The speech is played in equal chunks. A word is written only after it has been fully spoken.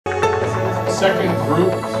second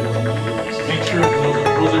group, make sure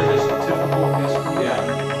those are just typical history.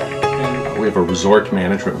 Yeah. We have a resort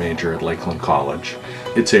management major at Lakeland College.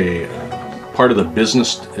 It's a part of the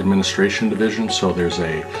business administration division, so there's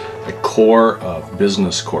a core of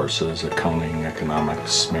business courses, accounting,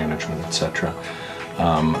 economics, management, etc.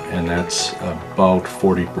 And that's about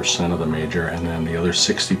 40% of the major, and then the other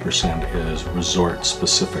 60% is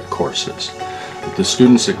resort-specific courses. But the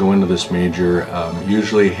students that go into this major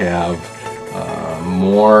usually have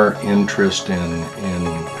more interest in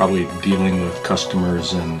probably dealing with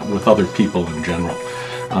customers and with other people in general.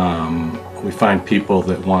 We find people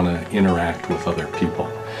that want to interact with other people.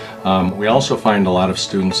 We also find a lot of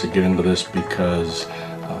students that get into this because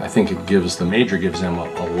I think the major gives them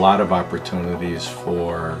a lot of opportunities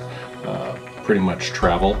for pretty much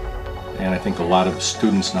travel, and I think a lot of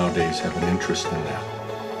students nowadays have an interest in that.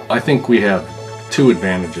 I think we have two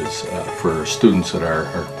advantages for students that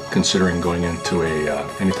are considering going into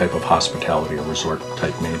any type of hospitality or resort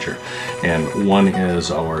type major, and one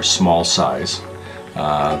is our small size,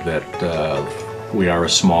 that we are a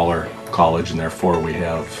smaller college and therefore we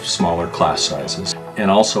have smaller class sizes.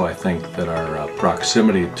 And also I think that our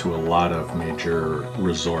proximity to a lot of major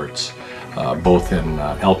resorts, both in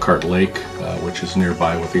Elkhart Lake, which is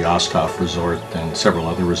nearby with the Osthoff Resort and several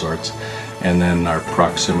other resorts, and then our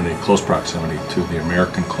close proximity to the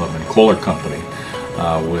American Club and Kohler Company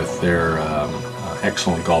with their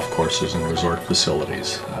excellent golf courses and resort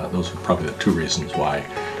facilities. Those are probably the two reasons why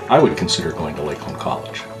I would consider going to Lakeland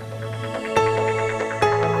College.